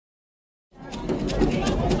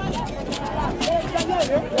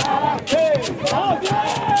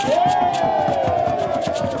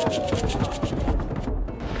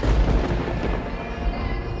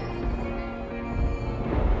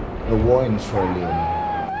The war in Sierra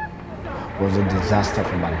Leone was a disaster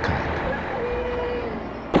for mankind.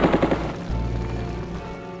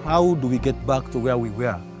 How do we get back to where we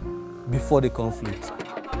were before the conflict?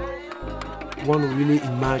 One will really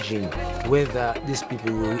imagine whether these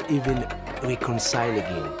people will even reconcile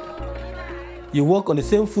again. You walk on the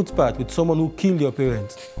same footpath with someone who killed your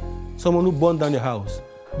parents, someone who burned down your house,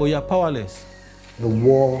 but you are powerless. The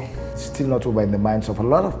war is still not over in the minds of a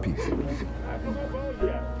lot of people.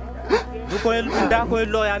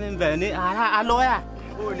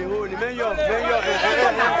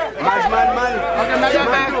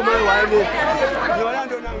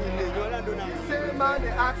 They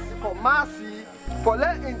ask for mercy, for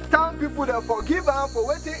letting town people that forgive them for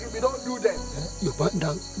waiting if we don't do them. You put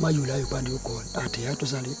down my you pan you call at the to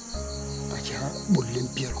Sally. Acha Bulim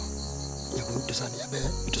Piero. You want to Sally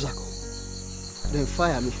to Sako. Then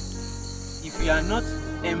fire me. If you are not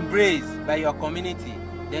embraced by your community,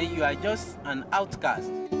 then you are just an outcast.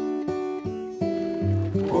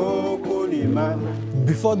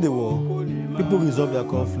 Before the war, people resolve their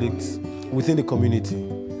conflicts within the community.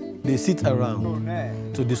 They sit around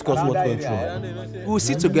to discuss what went wrong. We'll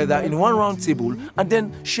sit together in one round table and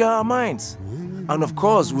then share our minds. And of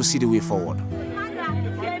course, we'll see the way forward.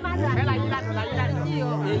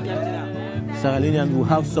 Sierra Leoneans will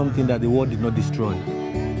have something that the war did not destroy.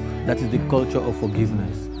 That is the culture of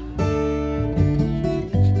forgiveness.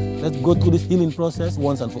 Let's go through this healing process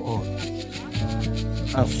once and for all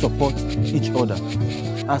and support each other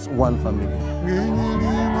as one family.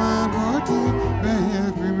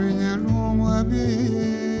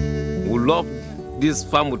 We love this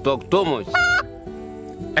Fambul Tok too much.